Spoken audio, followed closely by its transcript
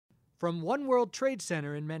From One World Trade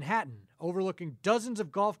Center in Manhattan, overlooking dozens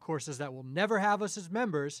of golf courses that will never have us as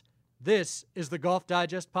members, this is the Golf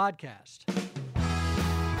Digest Podcast.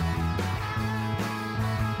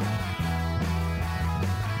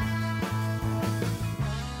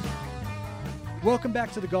 Welcome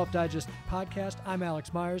back to the Golf Digest Podcast. I'm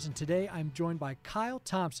Alex Myers, and today I'm joined by Kyle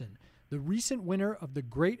Thompson, the recent winner of the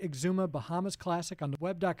Great Exuma Bahamas Classic on the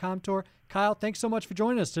Web.com Tour. Kyle, thanks so much for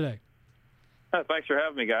joining us today. Thanks for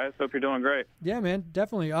having me, guys. Hope you're doing great. Yeah, man,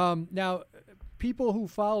 definitely. Now, people who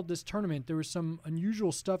followed this tournament, there was some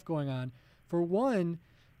unusual stuff going on. For one,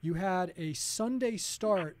 you had a Sunday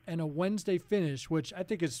start and a Wednesday finish, which I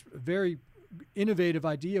think is a very innovative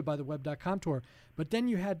idea by the Web.com Tour. But then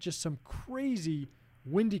you had just some crazy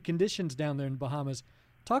windy conditions down there in Bahamas.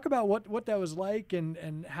 Talk about what that was like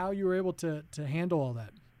and how you were able to handle all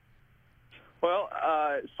that. Well,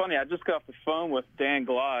 it's funny. I just got off the phone with Dan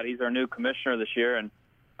Glod. He's our new commissioner this year, and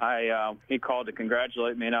he called to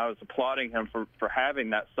congratulate me, and I was applauding him for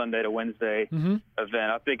having that Sunday to Wednesday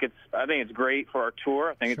event. I think it's great for our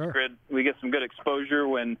tour. I think it's good. We get some good exposure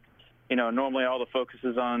when, normally all the focus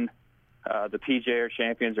is on the PGA or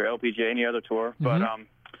Champions or LPGA, any other tour. But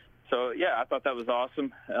so yeah, I thought that was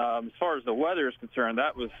awesome. As far as the weather is concerned,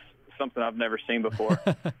 that was something I've never seen before.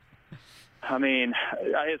 I mean,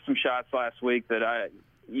 I hit some shots last week that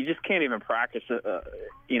you just can't even practice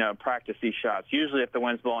these shots. Usually, if the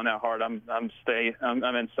wind's blowing that hard, I'm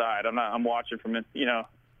inside. I'm watching from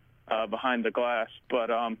behind the glass. But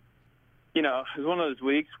it was one of those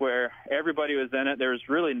weeks where everybody was in it. There was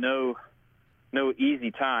really no easy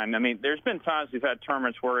time. I mean, there's been times we've had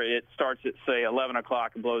tournaments where it starts at, say, 11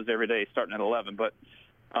 o'clock and blows every day starting at 11. But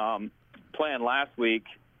playing last week,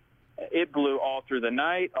 it blew all through the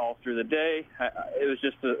night, all through the day. It was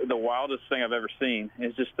just the wildest thing I've ever seen.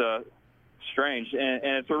 It's just strange. And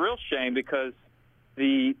it's a real shame because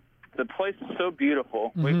the place is so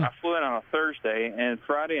beautiful. I flew in on a Thursday, and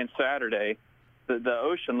Friday and Saturday, the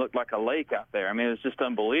ocean looked like a lake out there. I mean, it was just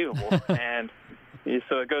unbelievable. And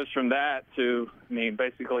so it goes from that to,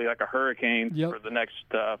 basically like a hurricane for the next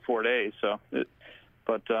 4 days.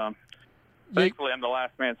 Thankfully, I'm the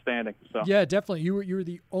last man standing. So. Yeah, definitely. You were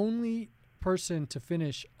the only person to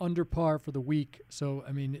finish under par for the week. So,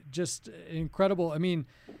 just incredible.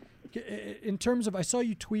 In terms of, I saw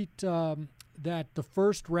you tweet that the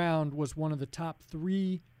first round was one of the top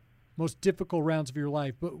 3 most difficult rounds of your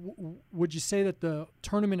life. But would you say that the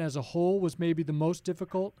tournament as a whole was maybe the most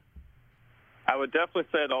difficult? I would definitely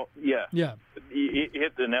say that, yes. Yeah. You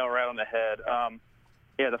hit the nail right on the head.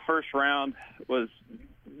 The first round was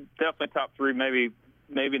definitely top 3,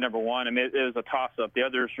 maybe number 1. It was a toss-up. The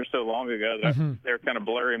others were so long ago that they're kind of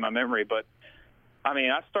blurry in my memory. But,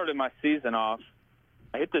 I started my season off.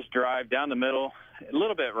 I hit this drive down the middle, a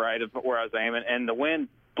little bit right of where I was aiming, and the wind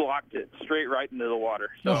blocked it straight right into the water.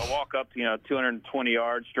 So I walk up, 220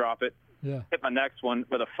 yards, drop it. Yeah. Hit my next one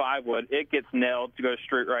with a 5-wood. It gets nailed to go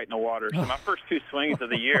straight right in the water. So my first 2 swings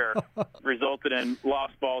of the year resulted in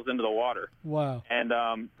lost balls into the water. Wow. And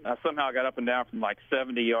I somehow got up and down from like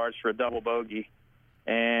 70 yards for a double bogey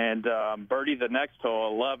and birdied the next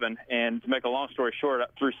hole, 11. And to make a long story short,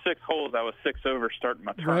 through 6 holes, I was 6 over starting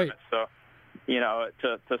my tournament. Right. So,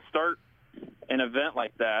 to start an event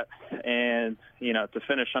like that and to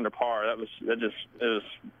finish under par, it was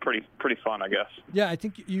pretty fun, I guess. Yeah, I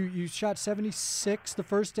think you shot 76 the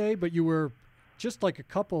first day, but you were just like a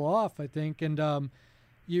couple off, I think. And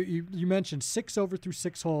you mentioned 6 over through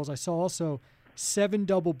 6 holes. I saw also 7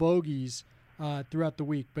 double bogeys throughout the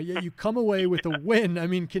week, but yet you come away with a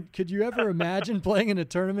win. Could you ever imagine playing in a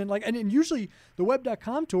tournament and usually the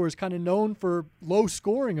Web.com Tour is kind of known for low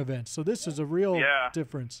scoring events, so this is a real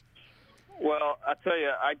difference. Well, I tell you,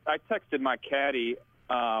 I texted my caddy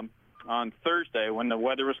on Thursday when the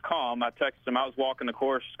weather was calm. I texted him. I was walking the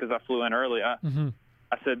course because I flew in early. I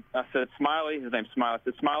said, Smiley, his name's Smiley. I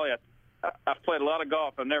said, Smiley, I've played a lot of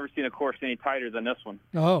golf. I've never seen a course any tighter than this one.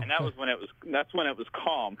 Oh, and that's when it was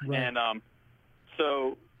calm. Right. And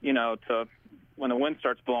so when the wind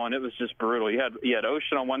starts blowing, it was just brutal. You had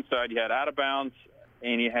ocean on one side, you had out of bounds,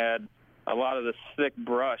 and you had a lot of this thick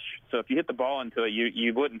brush. So if you hit the ball into it,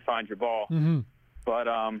 you wouldn't find your ball. But,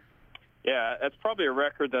 that's probably a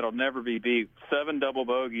record that'll never be beat. 7 double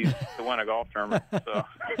bogeys to win a golf tournament. So.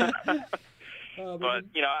 But,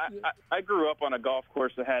 I grew up on a golf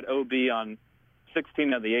course that had OB on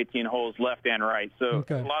 16 of the 18 holes left and right. So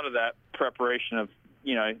a lot of that preparation of,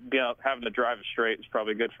 having to drive it straight is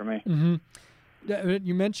probably good for me.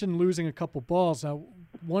 You mentioned losing a couple balls. Now,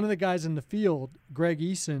 one of the guys in the field, Greg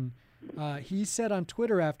Eason, he said on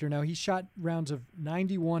Twitter after, now he shot rounds of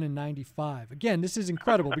 91 and 95. Again, this is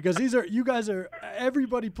incredible because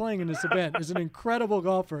everybody playing in this event is an incredible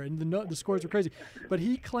golfer, and the scores are crazy. But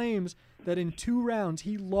he claims that in 2 rounds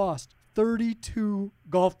he lost 32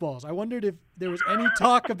 golf balls. I wondered if there was any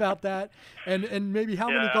talk about that, and maybe how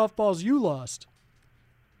many golf balls you lost.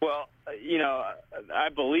 Well, I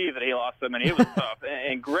believe that he lost them, and it was tough.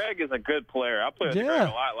 And Greg is a good player. I played with Greg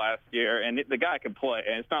a lot last year, and the guy can play.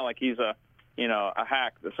 And it's not like he's a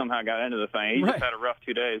hack that somehow got into the thing. He just had a rough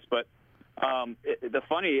 2 days. But I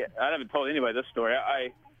haven't told anybody this story.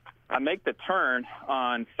 I make the turn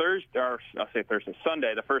on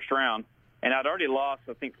Sunday, the first round, and I'd already lost,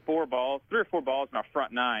 I think, 3 or 4 balls in our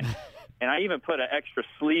front 9. And I even put an extra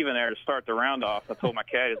sleeve in there to start the round off. I told my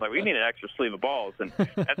caddy, like, we need an extra sleeve of balls. And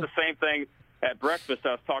that's the same thing at breakfast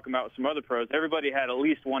I was talking about with some other pros. Everybody had at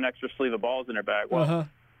least 1 extra sleeve of balls in their bag. Well,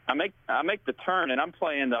 I make the turn, and I'm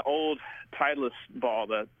playing the old Titleist ball,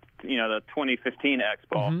 the 2015 X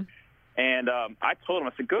ball. Mm-hmm. And I told him,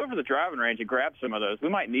 I said, go over to the driving range and grab some of those. We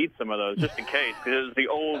might need some of those just in case, because it was the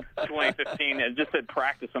old 2015. It just said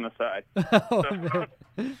practice on the side.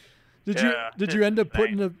 Did you end up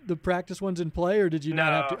putting the practice ones in play, or did you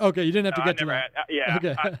not have to? Okay, you didn't have to get to that.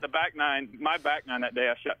 Okay. The back nine that day,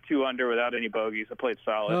 I shot 2 under without any bogeys. I played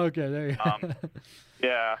solid. Okay, there you go.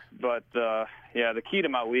 The key to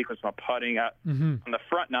my week was my putting. On the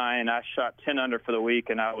front 9, I shot 10 under for the week,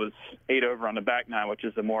 and I was 8 over on the back 9, which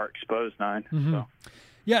is the more exposed 9. Mm-hmm. So.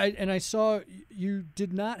 Yeah, and I saw you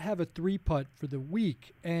did not have a 3-putt for the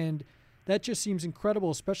week, and that just seems incredible,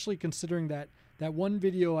 especially considering that one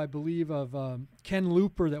video, I believe, of Ken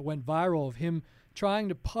Looper that went viral of him trying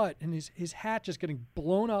to putt, and his hat just getting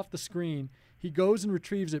blown off the screen. He goes and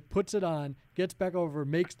retrieves it, puts it on, gets back over,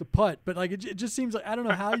 makes the putt. But it just seems like, I don't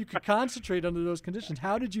know how you could concentrate under those conditions.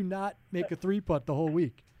 How did you not make a 3-putt the whole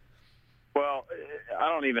week? Well, I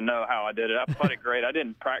don't even know how I did it. I putted great. I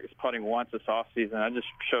didn't practice putting once this off season. I just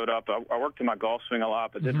showed up. I worked in my golf swing a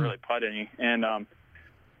lot, but didn't really putt any. And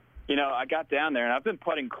I got down there, and I've been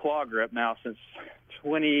putting claw grip now since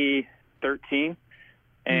 2013.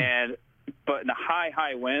 But in the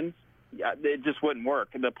high winds, it just wouldn't work.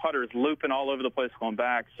 The putter is looping all over the place going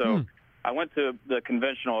back. So I went to the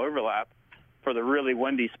conventional overlap for the really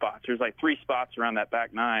windy spots. There's like 3 spots around that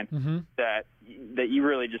back 9 that you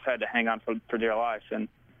really just had to hang on for dear life. And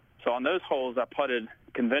so on those holes, I putted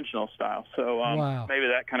conventional style. So maybe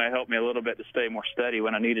that kind of helped me a little bit to stay more steady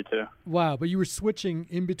when I needed to. Wow, but you were switching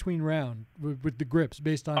in between round with the grips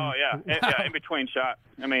based on... Oh, yeah, in between shots.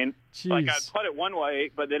 I mean, I'd put it one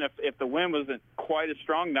way, but then if the wind wasn't quite as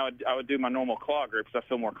strong, now I would do my normal claw grip because I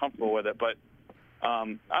feel more comfortable with it. But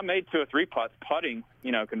I made 2 or 3 putts putting,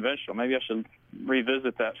 conventional. Maybe I should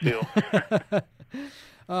revisit that feel.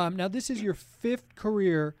 Now, this is your 5th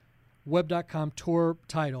career Web.com Tour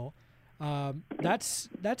title. That's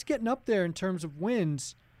getting up there in terms of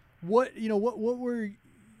wins. What were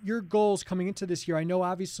your goals coming into this year? I know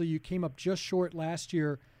obviously you came up just short last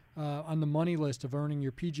year on the money list of earning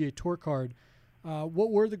your PGA Tour card.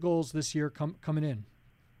 What were the goals this year coming in?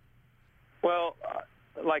 Well,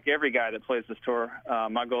 like every guy that plays this tour,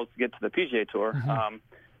 my goal is to get to the PGA Tour. Mm-hmm.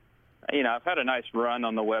 I've had a nice run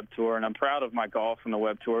on the Web Tour, and I'm proud of my golf on the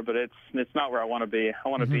Web Tour, but it's not where I want to be. I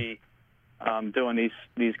want to be doing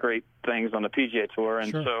these great things on the PGA Tour,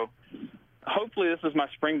 and so hopefully this is my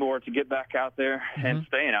springboard to get back out there and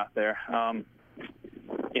staying out there. I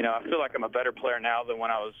feel like I'm a better player now than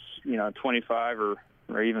when I was 25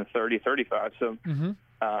 or even 30, 35. So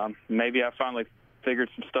maybe I finally figured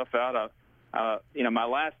some stuff out. My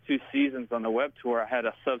last 2 seasons on the Web Tour, I had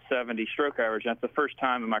a sub-70 stroke average. That's the first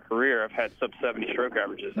time in my career I've had sub-70 stroke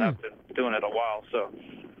averages. I've been doing it a while, so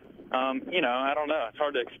I don't know. It's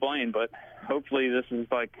hard to explain, but hopefully this is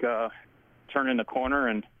like turning the corner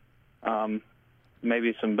and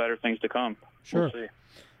maybe some better things to come. Sure. We'll see.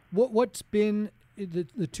 What's been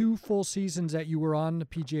the 2 full seasons that you were on the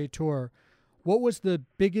PGA Tour? What was the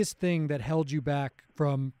biggest thing that held you back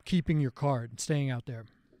from keeping your card and staying out there?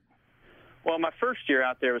 Well, my first year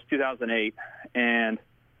out there was 2008, and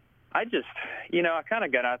I just, I kind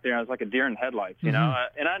of got out there and I was like a deer in headlights, and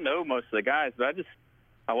I know most of the guys, but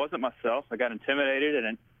I wasn't myself. I got intimidated,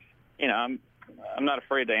 and I'm not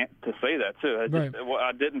afraid to say that too.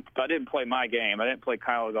 I didn't play my game. I didn't play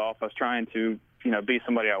Kyle golf. I was trying to be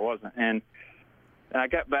somebody I wasn't, and I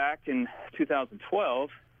got back in 2012,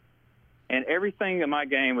 and everything in my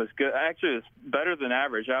game was good. Actually, it was better than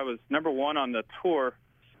average. I was number 1 on the tour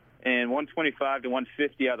in 125 to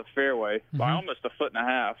 150 out of the fairway by almost a foot and a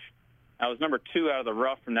half. I was number 2 out of the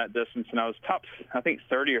rough from that distance, and I was top, I think,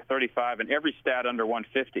 30 or 35 in every stat under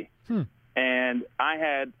 150. and I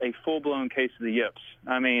had a full-blown case of the yips.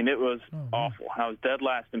 I mean, it was awful. I was dead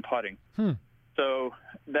last in putting. So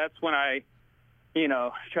that's when I,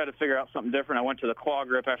 tried to figure out something different. I went to the claw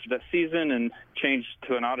grip after that season and changed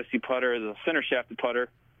to an Odyssey putter, the center shafted putter,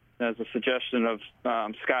 as a suggestion of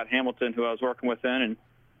Scott Hamilton, who I was working with then,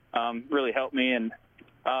 and really helped me. And,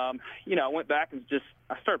 I went back and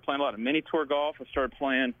I started playing a lot of mini tour golf. I started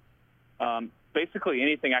playing basically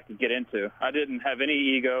anything I could get into. I didn't have any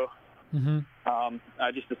ego.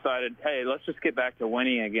 I just decided, hey, let's just get back to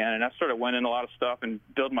winning again. And I started winning a lot of stuff and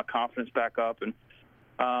building my confidence back up. And,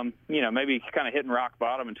 maybe kind of hitting rock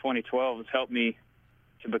bottom in 2012 has helped me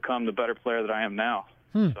to become the better player that I am now.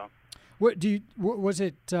 So. Was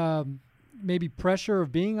it maybe pressure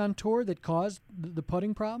of being on tour that caused the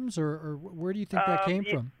putting problems, or where do you think that came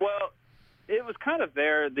from? Well, it was kind of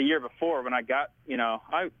there the year before when I got,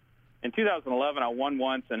 in 2011 I won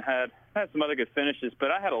once and had some other good finishes,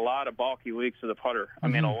 but I had a lot of balky weeks with the putter. I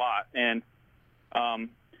mean, a lot. And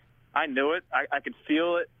I knew it. I could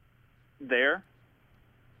feel it there,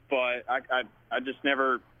 but I just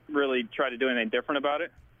never really tried to do anything different about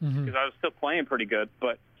it because I was still playing pretty good.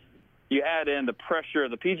 But you add in the pressure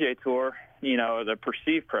of the PGA Tour, the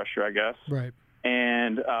perceived pressure, I guess. Right.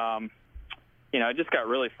 And, it just got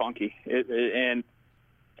really funky. And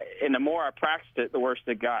the more I practiced it, the worse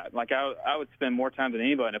it got. Like I would spend more time than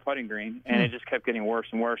anybody in a putting green, and it just kept getting worse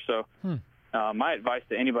and worse. So my advice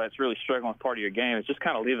to anybody that's really struggling with part of your game is just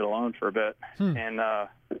kind of leave it alone for a bit and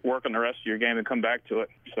work on the rest of your game and come back to it.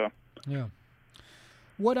 So yeah.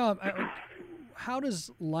 What how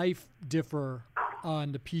does life differ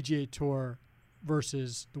on the PGA Tour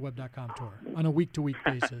versus the Web.com Tour on a week-to-week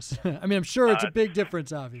basis? I mean, I'm sure it's a big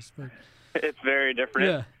difference, obviously. But it's very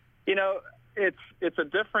different. Yeah. It's a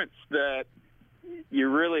difference that you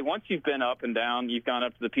really, once you've been up and down, you've gone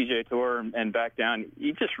up to the PGA Tour and back down,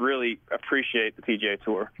 you just really appreciate the PGA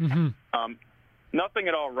Tour. Nothing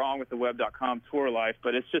at all wrong with the Web.com Tour life,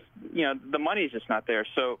 but it's just, the money's just not there.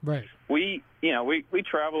 So we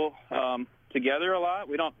travel together a lot.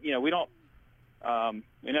 We don't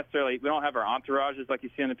have our entourages like you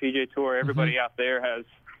see on the PGA Tour. Everybody out there has,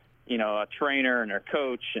 a trainer and their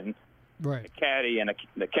coach and a caddy and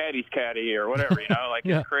the caddy's caddy or whatever,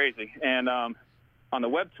 it's crazy. And on the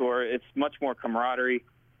Web Tour, it's much more camaraderie.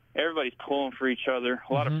 Everybody's pulling for each other.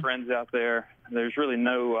 A lot of friends out there. There's really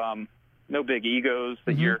no big egos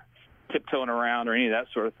that you're tiptoeing around or any of that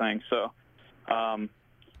sort of thing. So, I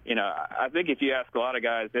think if you ask a lot of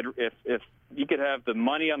guys, if you could have the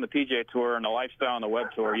money on the PGA Tour and the lifestyle on the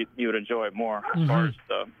Web Tour, you would enjoy it more as far as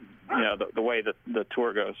the way that the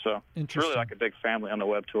tour goes. So it's really like a big family on the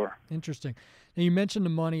Web Tour. Interesting. Now you mentioned the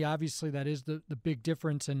money. Obviously, that is the big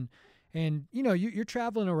difference. And you're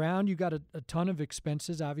traveling around. You got a ton of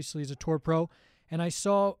expenses, obviously, as a tour pro. And I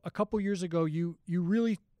saw a couple years ago you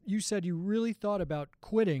said you really thought about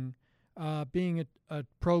quitting being a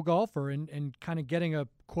pro golfer and kind of getting a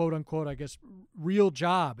quote unquote, I guess, real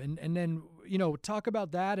job. And then, talk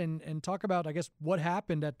about that and talk about, I guess, what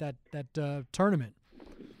happened at that tournament.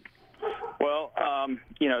 Well,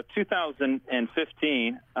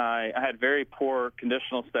 2015, I had very poor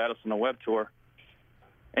conditional status on the Web Tour.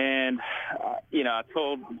 And, I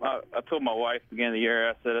told my wife at the beginning of the year,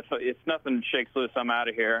 I said, if nothing shakes loose, I'm out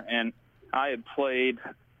of here. And I had played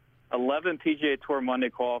 11 PGA Tour Monday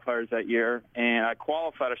qualifiers that year, and I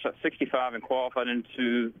qualified. I shot 65 and qualified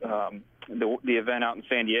into the event out in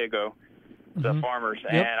San Diego, the Farmers.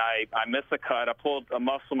 Yep. And I missed the cut. I pulled a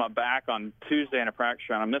muscle in my back on Tuesday in a practice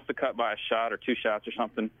round. I missed the cut by a shot or two shots or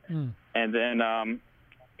something. And then,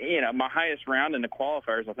 my highest round in the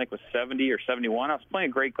qualifiers, I think, was 70 or 71. I was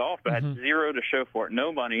playing great golf, but I had zero to show for it,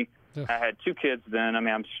 no money. I had two kids then. I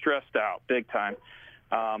mean, I'm stressed out big time.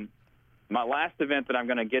 My last event that I'm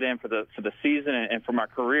going to get in for the season and for my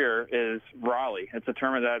career is Raleigh. It's a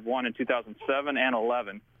tournament that I'd won in 2007 and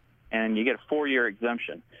 11, and you get a 4-year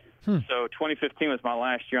exemption. So 2015 was my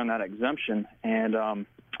last year on that exemption, and I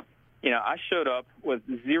showed up with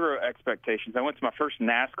zero expectations. I went to my first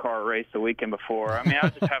NASCAR race the weekend before. I mean, I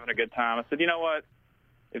was just having a good time. I said, you know what?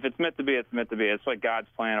 If it's meant to be, it's meant to be. It's like God's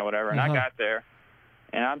plan or whatever. And I got there,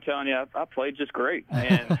 and I'm telling you, I played just great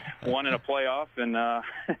and won in a playoff and.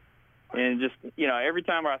 And just, every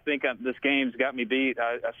time I think this game's got me beat,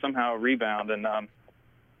 I somehow rebound. And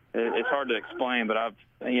it's hard to explain, but I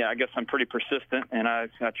guess I'm pretty persistent, and I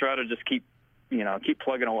try to just keep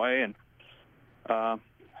plugging away. And,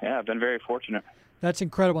 I've been very fortunate. That's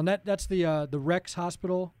incredible. And that's the Rex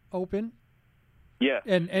Hospital Open? Yeah.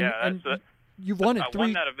 And you've won it I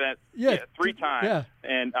won that event 3 times. Yeah.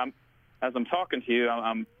 And as I'm talking to you,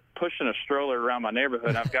 I'm pushing a stroller around my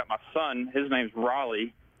neighborhood. I've got my son. His name's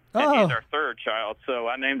Raleigh. And he's our third child, so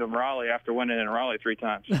I named him Raleigh after winning in Raleigh 3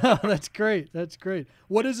 times. That's great. That's great.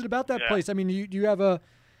 What is it about that place? I mean, do you have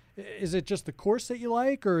is it just the course that you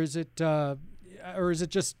like, or is it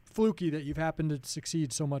just fluky that you've happened to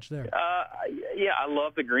succeed so much there? Yeah, I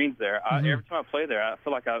love the greens there. Every time I play there, I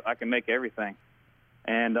feel like I can make everything.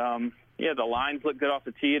 And, the lines look good off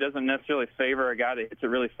the tee. It doesn't necessarily favor a guy that hits it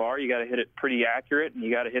really far. You got to hit it pretty accurate, and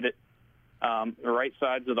you got to hit it the right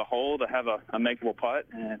sides of the hole to have a makeable putt.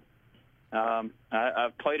 And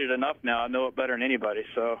I've played it enough now. I know it better than anybody.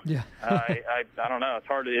 So yeah. I don't know. It's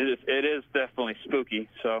hard. It is definitely spooky.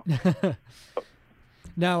 So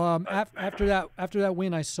now after that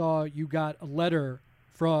win, I saw you got a letter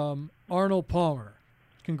from Arnold Palmer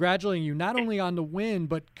congratulating you not only on the win,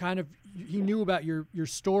 but kind of he knew about your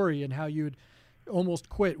story and how you had almost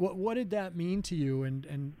quit. What did that mean to you?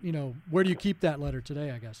 And where do you keep that letter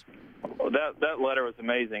today, I guess? Well, that letter was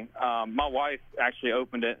amazing. My wife actually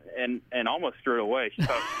opened it and almost threw it away. She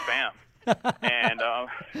thought it was spam. And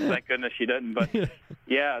thank goodness she didn't. But,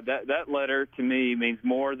 yeah, that letter to me means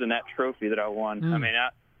more than that trophy that I won. I mean,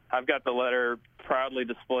 I've got the letter proudly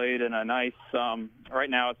displayed in a nice right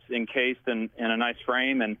now it's encased in a nice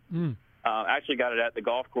frame. And I actually got it at the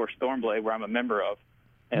golf course Thornblade, where I'm a member of,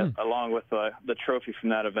 along with the trophy from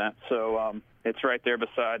that event. So it's right there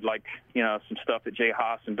beside, some stuff that Jay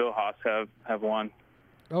Haas and Bill Haas have won.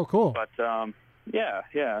 Oh, cool. But,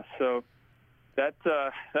 yeah. So that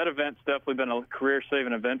event's definitely been a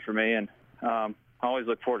career-saving event for me, and I always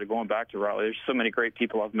look forward to going back to Raleigh. There's so many great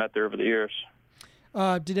people I've met there over the years.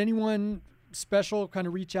 Did anyone special kind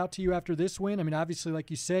of reach out to you after this win? I mean, obviously,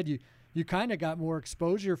 like you said, you kind of got more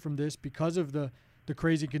exposure from this because of the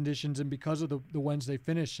crazy conditions and because of the Wednesday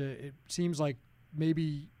finish. It seems like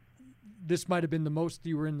maybe this might have been the most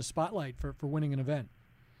you were in the spotlight for winning an event.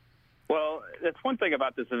 Well, that's one thing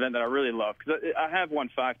about this event that I really love, because I have won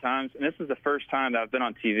 5 times, and this is the first time that I've been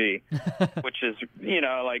on TV, which is, you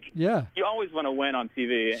always want to win on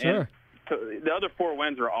TV. Sure. And the other 4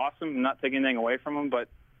 wins are awesome. I'm not taking anything away from them, but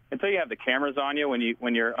until you have the cameras on you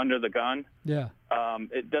when you're under the gun,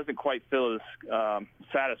 it doesn't quite feel as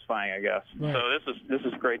satisfying, I guess. Right. So this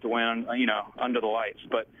is great to win, under the lights.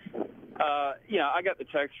 But I got the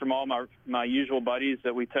text from all my usual buddies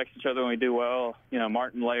that we text each other when we do well.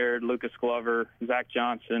 Martin Laird, Lucas Glover, Zach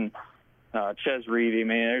Johnson, Ches Reavie. I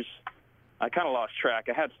mean, I kind of lost track.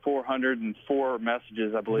 I had 404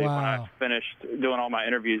 messages, I believe, when I finished doing all my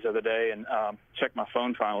interviews the other day and checked my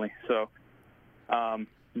phone finally. So.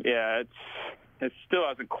 It still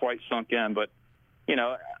hasn't quite sunk in, but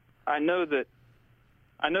I know this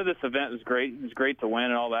event is great. It's great to win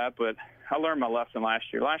and all that, but I learned my lesson last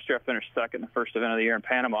year. Last year I finished second in the first event of the year in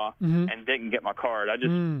Panama and didn't get my card. I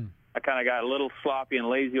kind of got a little sloppy and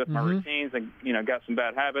lazy with my routines and got some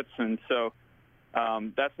bad habits, and so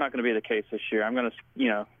that's not going to be the case this year. I'm going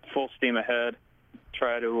to full steam ahead,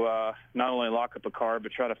 try to not only lock up a card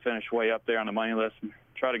but try to finish way up there on the money list and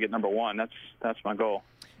try to get number 1. That's my goal.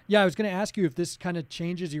 Yeah, I was going to ask you if this kind of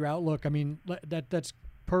changes your outlook. I mean, that's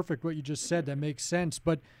perfect what you just said. That makes sense.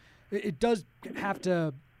 But it does have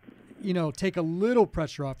to, take a little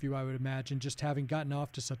pressure off you, I would imagine, just having gotten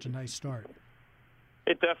off to such a nice start.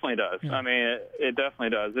 It definitely does. Yeah. I mean, it definitely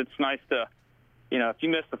does. It's nice to, if you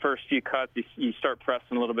miss the first few cuts, you start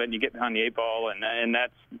pressing a little bit and you get behind the 8 ball, and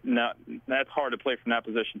that's hard to play from that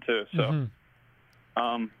position too. So.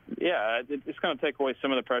 It's going to take away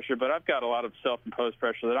some of the pressure, but I've got a lot of self-imposed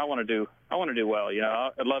pressure that I want to do. I want to do well.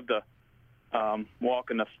 I'd love to walk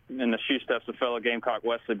in the shoe steps of fellow Gamecock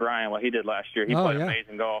Wesley Bryan, what he did last year. He played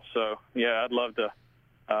amazing golf. So I'd love to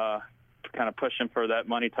kind of push him for that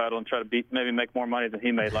money title and try to maybe make more money than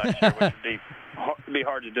he made last year, which would be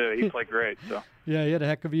hard to do. He played great. So yeah, he had a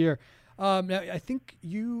heck of a year. Now I think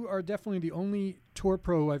you are definitely the only tour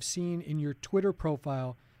pro I've seen in your Twitter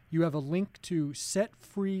profile. You have a link to Set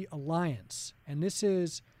Free Alliance, and this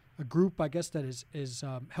is a group, I guess, that is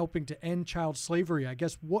helping to end child slavery. I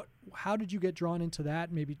guess how did you get drawn into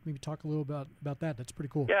that? Maybe talk a little about that. That's pretty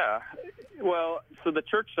cool. Yeah, well, so the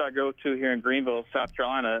church that I go to here in Greenville, South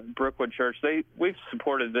Carolina, Brookwood Church, we've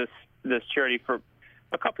supported this charity for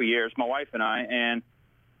a couple of years, my wife and I, and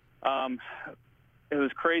it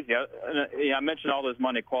was crazy. I mentioned all those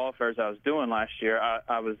Monday qualifiers I was doing last year.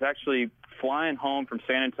 I was actually flying home from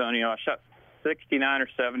San Antonio. I shot 69 or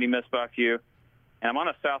 70, missed by a few, and I'm on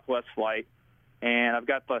a Southwest flight, and I've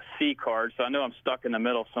got the C card, so I know I'm stuck in the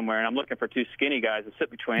middle somewhere, and I'm looking for 2 skinny guys to sit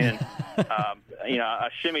between. And I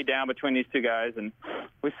shimmy down between these 2 guys, and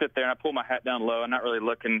we sit there, and I pull my hat down low. I'm not really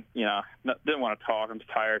looking, didn't want to talk. I'm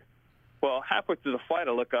tired. Well, halfway through the flight,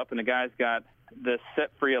 I look up, and the guy's got the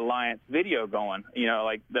Set Free Alliance video going,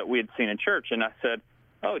 like that we had seen in church. And I said,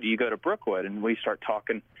 "Oh, do you go to Brookwood?" And we start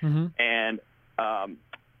talking, Mm-hmm. and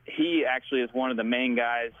he actually is one of the main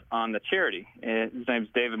guys on the charity. And his name's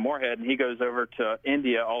David Moorhead, and he goes over to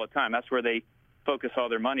India all the time. That's where they focus all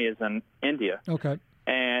their money, is in India. Okay.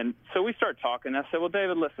 And so we start talking. I said, "Well,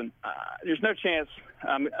 David, listen, there's no chance.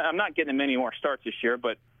 I'm not getting many more starts this year,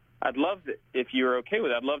 but I'd love to, if you're okay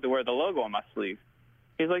with it, I'd love to wear the logo on my sleeve."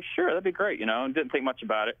 He's like, "Sure, that'd be great," and didn't think much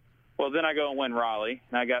about it. Well, then I go and win Raleigh,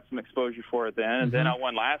 and I got some exposure for it then. And then I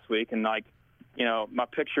won last week, and my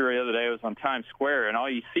picture the other day was on Times Square, and all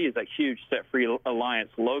you see is that huge Set Free Alliance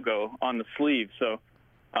logo on the sleeve. So,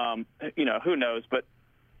 who knows? But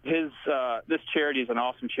this charity is an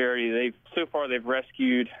awesome charity. So far they've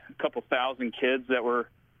rescued a couple thousand kids that were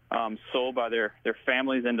sold by their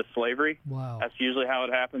families into slavery. Wow. That's usually how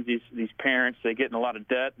it happens. These parents, they get in a lot of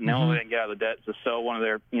debt, and the only way they can get out of the debt is to sell one of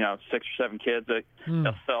their 6 or 7 kids.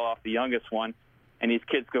 They'll sell off the youngest one, and these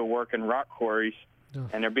kids go work in rock quarries,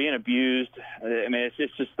 and they're being abused. I mean,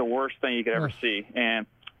 it's just the worst thing you could ever see. And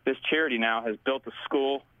this charity now has built a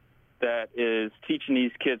school that is teaching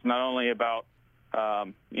these kids not only about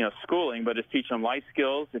schooling, but it's teaching them life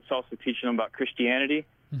skills. It's also teaching them about Christianity,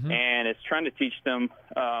 and it's trying to teach them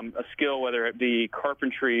a skill, whether it be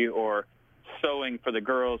carpentry or sewing for the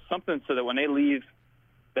girls, something so that when they leave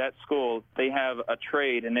that school, they have a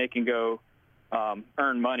trade and they can go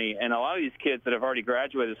earn money. And a lot of these kids that have already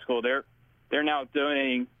graduated school, they're now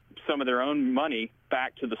donating some of their own money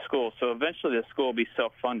back to the school. So eventually the school will be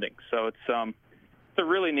self-funding. So it's a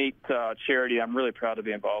really neat charity. I'm really proud to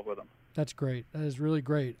be involved with them. That's great. That is really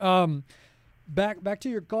great. Back to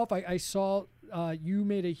your golf. I saw you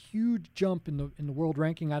made a huge jump in the world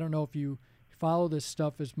ranking. I don't know if you follow this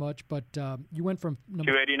stuff as much, but you went from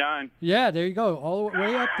 289. Yeah, there you go, all the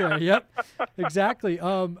way up there. Yep, exactly.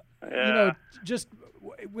 Just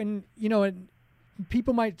when and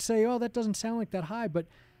people might say, "Oh, that doesn't sound like that high," but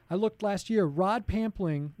I looked last year. Rod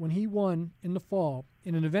Pampling, when he won in the fall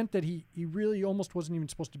in an event that he really almost wasn't even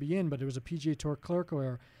supposed to be in, but it was a PGA Tour clerical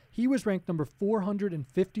error. He was ranked number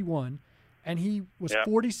 451, and he was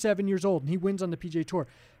 47 years old, and he wins on the PGA Tour.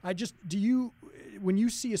 When you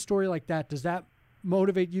see a story like that, does that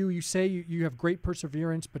motivate you? You say you have great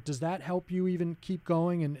perseverance, but does that help you even keep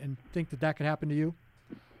going and think that could happen to you?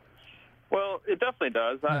 Well, it definitely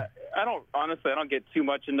does. Yeah. I don't get too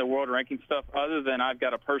much into world ranking stuff, other than I've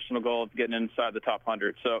got a personal goal of getting inside the top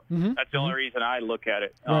 100. So that's the only reason I look at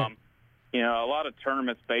it. Right. A lot of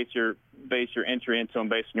tournaments base your entry into them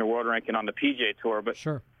based on your world ranking on the PGA Tour, but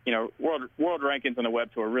sure. World rankings on the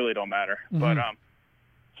Web Tour really don't matter. But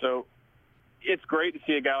so it's great to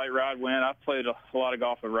see a guy like Rod win. I've played a lot of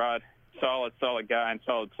golf with Rod. Solid guy and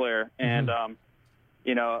solid player. And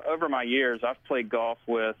over my years, I've played golf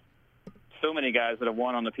with so many guys that have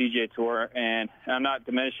won on the PGA Tour, and I'm not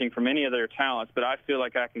diminishing from any of their talents, but I feel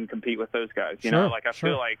like I can compete with those guys. I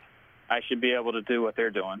feel like I should be able to do what they're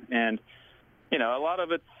doing. And a lot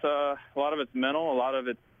of it's mental, a lot of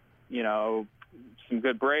it's some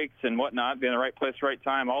good breaks and whatnot, be in the right place, right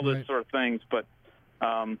time, all those sort of things. But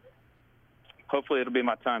hopefully it'll be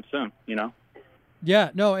my time soon. Yeah,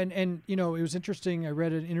 no, and it was interesting. I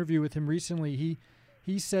read an interview with him recently.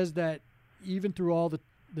 He says that even through all the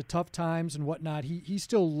tough times and whatnot, he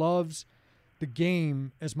still loves the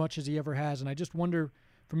game as much as he ever has. And I just wonder,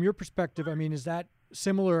 from your perspective, I mean, is that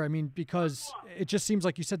similar? I mean, because it just seems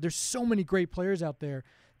like you said there's so many great players out there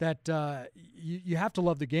that you have to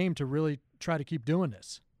love the game to really try to keep doing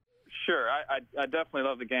this. Sure. I definitely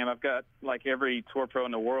love the game. I've got, like every tour pro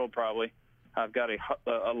in the world probably, I've got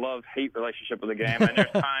a love-hate relationship with the game. And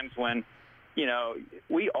there's times when,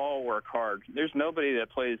 we all work hard. There's nobody that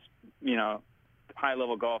plays,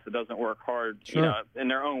 high-level golf that doesn't work hard, in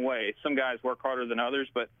their own way. Some guys work harder than others,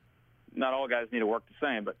 but not all guys need to work the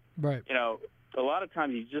same. But, a lot of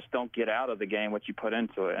times you just don't get out of the game what you put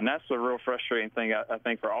into it. And that's the real frustrating thing, I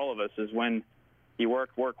think, for all of us, is when you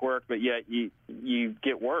work, but yet you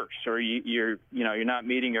get worse, or you're not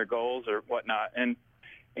meeting your goals or whatnot. And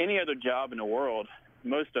any other job in the world,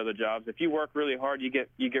 most other jobs, if you work really hard, you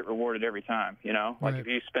get rewarded every time. Like if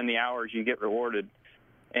you spend the hours, you get rewarded.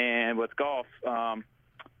 And with golf,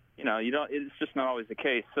 you don't. It's just not always the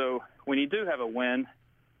case. So when you do have a win,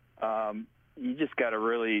 you just got to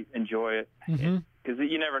really enjoy it, because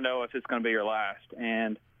you never know if it's going to be your last.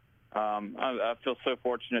 And I feel so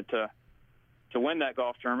fortunate to win that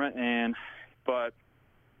golf tournament. But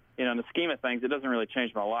in the scheme of things, it doesn't really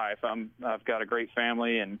change my life. I've got a great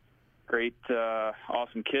family and great,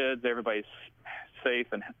 awesome kids. Everybody's safe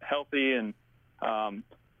and healthy, and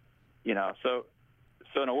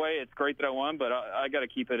So in a way, it's great that I won, but I got to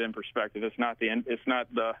keep it in perspective. It's not the end. It's not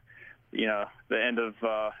the end of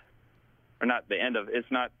or not the end of. It's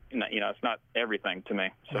not, it's not everything to me.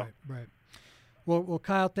 So. Right. Well,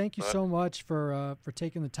 Kyle, thank you so much for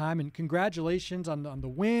taking the time, and congratulations on the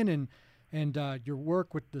win and your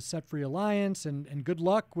work with the Set Free Alliance, and good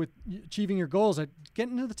luck with achieving your goals.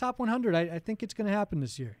 Getting to the top 100, I think it's going to happen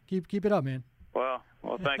this year. Keep it up, man. Well,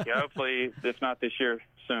 thank you. Hopefully, if not this year,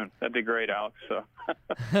 soon. That'd be great, Alex. So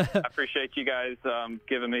I appreciate you guys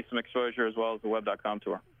giving me some exposure as well as the Web.com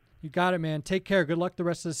tour. You got it, man. Take care. Good luck the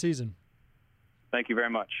rest of the season. Thank you very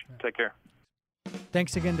much. Take care.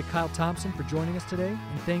 Thanks again to Kyle Thompson for joining us today,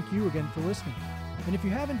 and thank you again for listening. And if you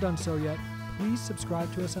haven't done so yet, please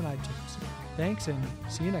subscribe to us on iTunes. Thanks, and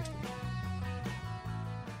see you next week.